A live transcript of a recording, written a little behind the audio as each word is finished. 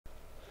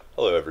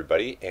Hello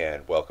everybody,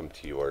 and welcome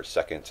to your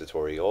second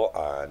tutorial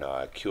on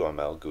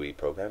QML GUI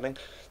programming.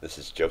 This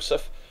is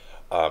Joseph.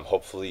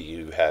 Hopefully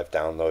you have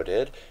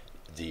downloaded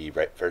the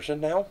right version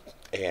now,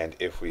 and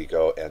if we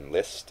go and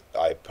list,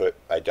 I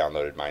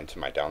downloaded mine to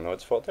my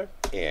downloads folder,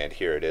 and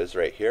here it is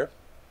right here.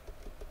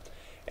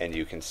 And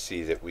you can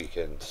see that we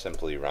can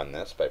simply run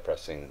this by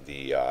pressing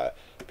the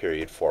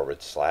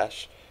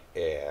 //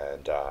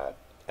 and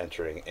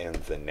entering in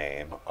the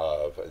name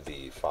of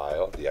the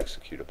file, the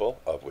executable,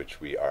 of which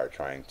we are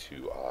trying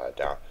to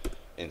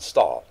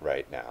install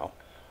right now.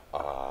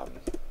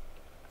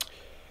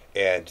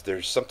 And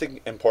there's something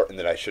important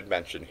that I should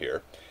mention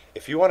here.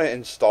 If you want to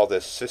install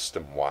this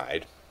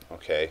system-wide,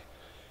 okay,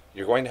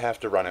 you're going to have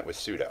to run it with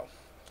sudo.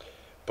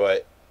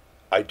 But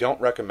I don't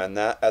recommend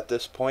that at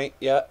this point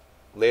yet.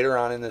 Later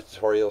on in the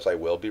tutorials I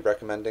will be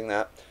recommending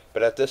that,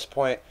 but at this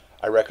point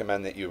I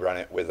recommend that you run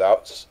it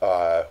without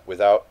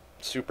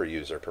super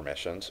user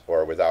permissions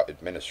or without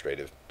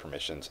administrative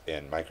permissions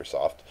in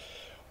Microsoft,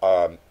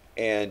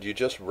 and you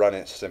just run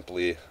it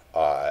simply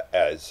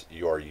as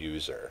your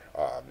user.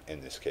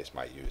 In this case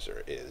my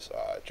user is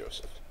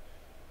Joseph,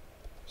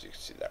 as you can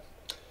see there.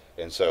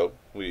 And so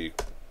we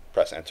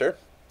press enter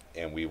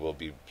and we will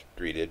be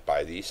greeted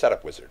by the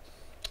setup wizard.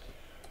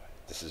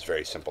 This is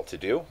very simple to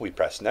do. We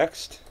press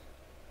next.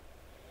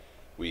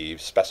 We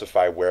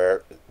specify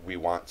where we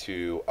want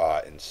to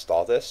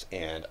install this,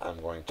 and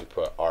I'm going to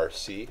put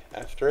RC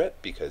after it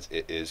because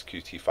it is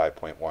Qt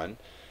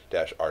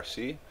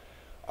 5.1-RC,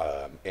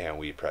 and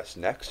we press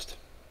next.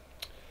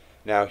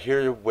 Now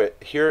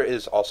here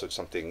is also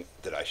something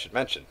that I should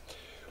mention.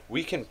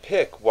 We can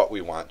pick what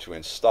we want to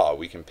install.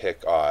 We can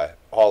pick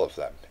all of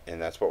them,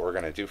 and that's what we're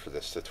going to do for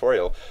this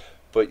tutorial.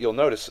 But you'll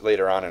notice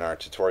later on in our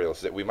tutorials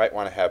that we might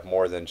want to have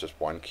more than just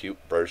one Qt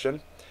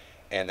version,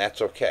 and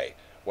that's okay.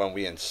 When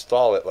we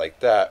install it like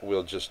that,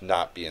 we'll just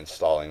not be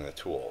installing the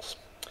tools.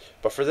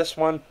 But for this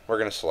one, we're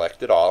going to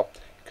select it all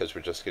because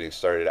we're just getting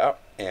started out,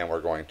 and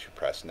we're going to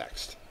press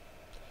next.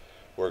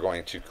 We're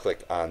going to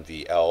click on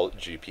the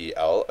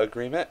LGPL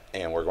agreement,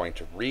 and we're going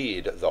to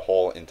read the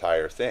whole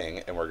entire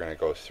thing, and we're going to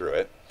go through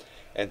it,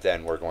 and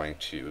then we're going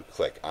to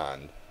click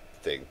on the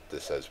thing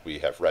that says we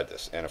have read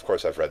this. And of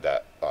course I've read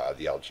that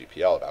the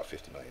LGPL about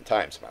 50 million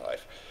times in my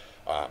life.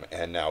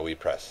 And now we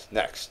press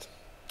next.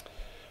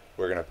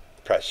 We're going to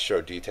press show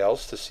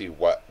details to see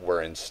what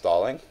we're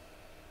installing,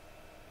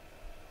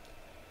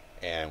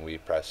 and we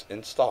press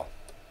install.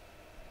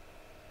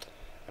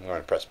 I'm going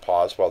to press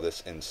pause while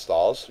this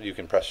installs. You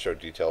can press show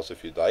details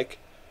if you'd like.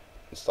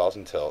 Installs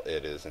until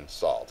it is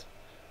installed.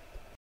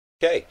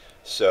 Okay,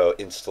 so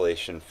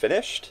installation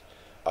finished,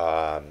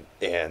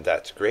 and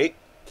that's great.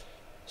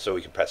 So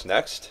we can press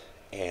next,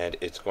 and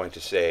it's going to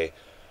say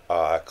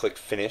click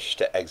finish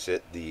to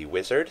exit the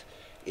wizard.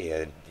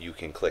 And you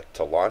can click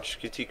to launch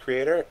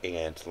QtCreator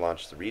and to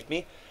launch the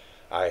README.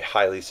 I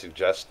highly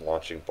suggest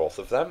launching both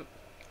of them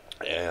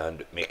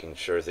and making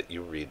sure that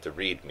you read the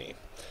README.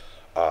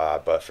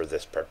 But for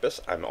this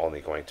purpose, I'm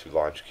only going to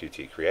launch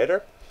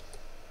QtCreator.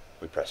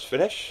 We press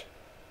finish.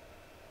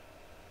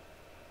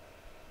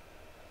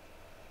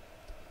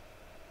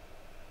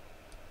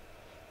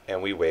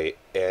 And we wait,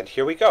 and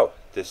here we go.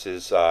 This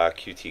is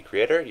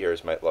QtCreator.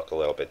 Yours might look a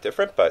little bit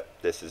different, but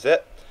this is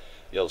it.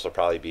 Yours will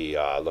probably be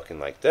looking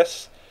like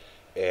this.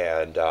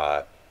 And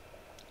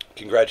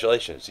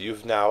congratulations,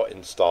 you've now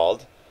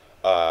installed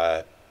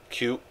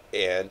Qt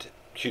and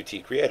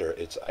QtCreator,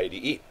 its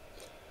IDE.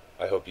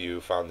 I hope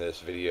you found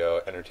this video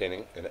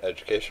entertaining and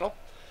educational.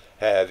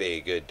 Have a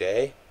good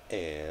day,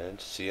 and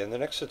see you in the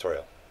next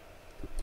tutorial.